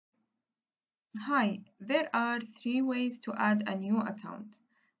Hi, there are three ways to add a new account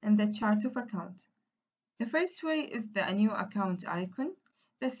in the chart of account. The first way is the new account icon.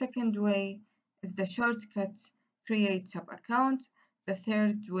 The second way is the shortcut create sub-account. The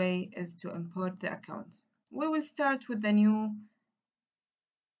third way is to import the accounts. We will start with the new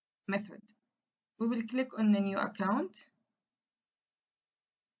method. We will click on the new account.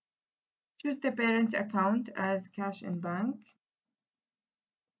 Choose the parent account as cash in bank.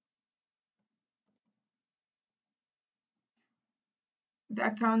 The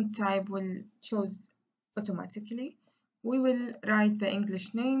account type will choose automatically. We will write the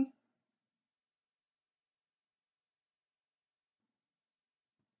English name,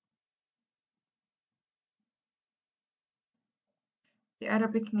 the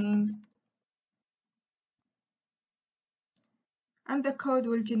Arabic name, and the code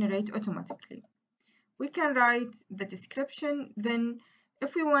will generate automatically. We can write the description. Then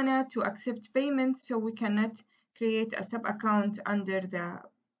if we wanted to accept payments, so we cannot create a sub-account under the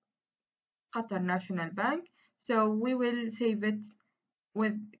Qatar National Bank, so we will save it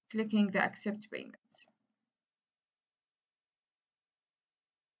with clicking the accept payments.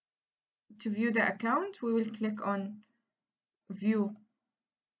 To view the account, we will click on view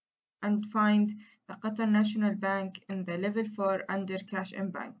and find the Qatar National Bank in the level 4 under cash in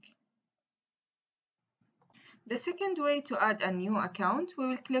bank. The second way to add a new account, we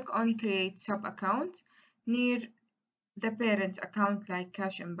will click on create sub-account. Near the parent account like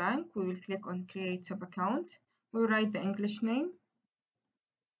cash in bank, we will click on create sub-account. We'll write the English name,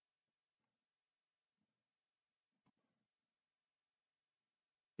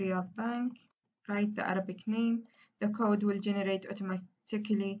 Riyadh Bank, write the Arabic name. The code will generate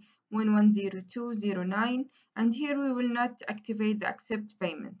automatically 110209, and here we will not activate the accept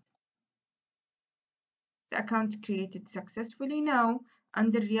payment. The account created successfully. Now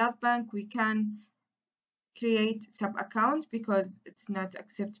under Riyadh Bank we can create sub-account because it's not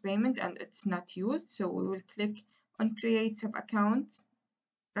accept payment and it's not used, so we will click on create sub-account,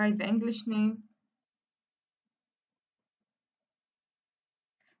 write the English name,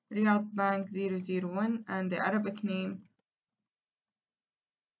 Riyadh Bank 001, and the Arabic name,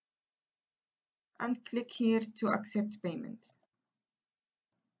 and click here to accept payment.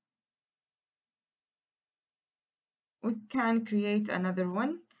 We can create another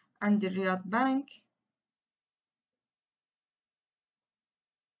one under Riyadh Bank,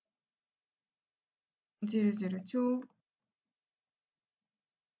 002,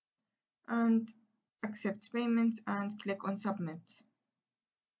 and accept payment and click on submit.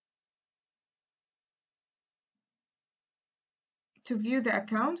 To view the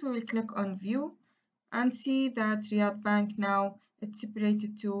account, we will click on view and see that Riyadh Bank now it's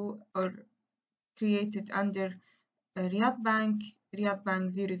separated to or created under Riyadh Bank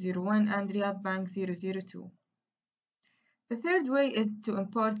 001, and Riyadh Bank 002. The third way is to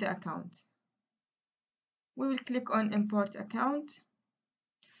import the account. We will click on import account.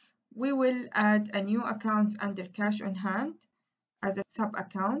 We will add a new account under cash on hand as a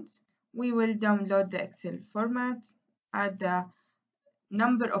sub-account. We will download the Excel format, add the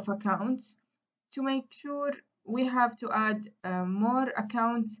number of accounts. To make sure, we have to add more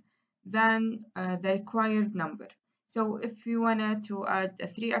accounts than the required number. So if we wanted to add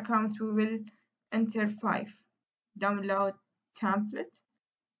 3 accounts, we will enter 5. Download template,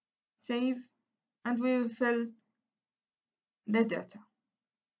 save, and we will fill the data.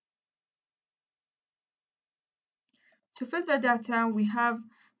 To fill the data, we have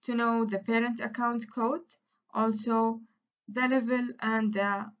to know the parent account code, also the level and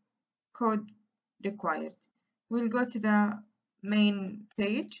the code required. We'll go to the main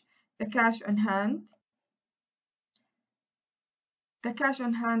page, the cash on hand. The cash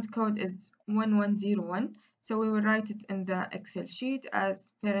on hand code is 1101, so we will write it in the Excel sheet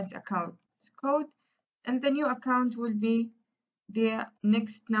as parent account code, and the new account will be the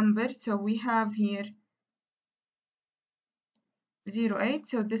next number. So we have here 08,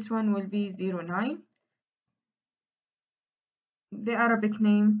 so this one will be 09. The Arabic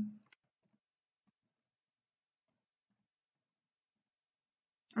name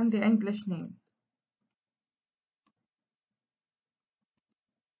and the English name.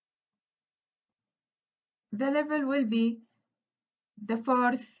 The level will be the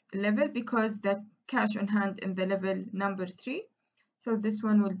 4th level because the cash on hand in the level number 3. So this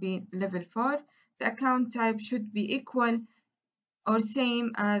one will be level 4. The account type should be equal or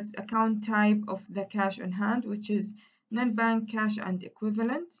same as account type of the cash on hand, which is non-bank cash and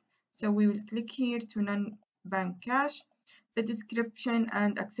equivalent. So we will click here to non-bank cash. The description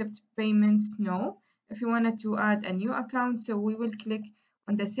and accept payments, no. If you wanted to add a new account, so we will click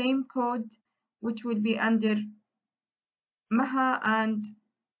on the same code which will be under Maha and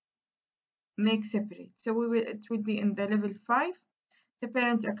make separate. So it will be in the level 5. The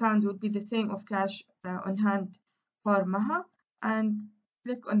parent account would be the same of cash on hand for Maha, and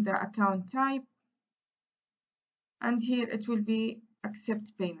click on the account type, and here it will be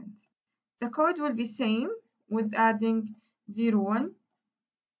accept payment. The code will be same with adding 01,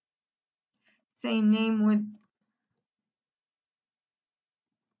 same name with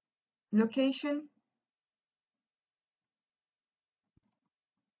location,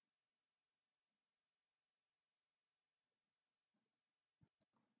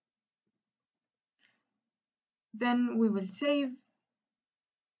 then we will save.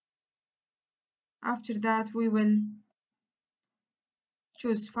 After that we will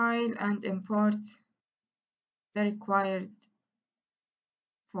choose file and import the required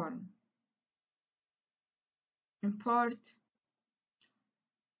form. Import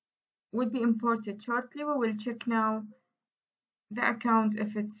will be imported shortly. We will check now the account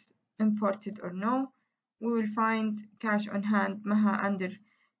if it's imported or no. We will find cash on hand Maha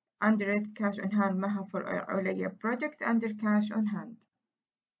under it, cash on hand Maha for Ulaya project under cash on hand.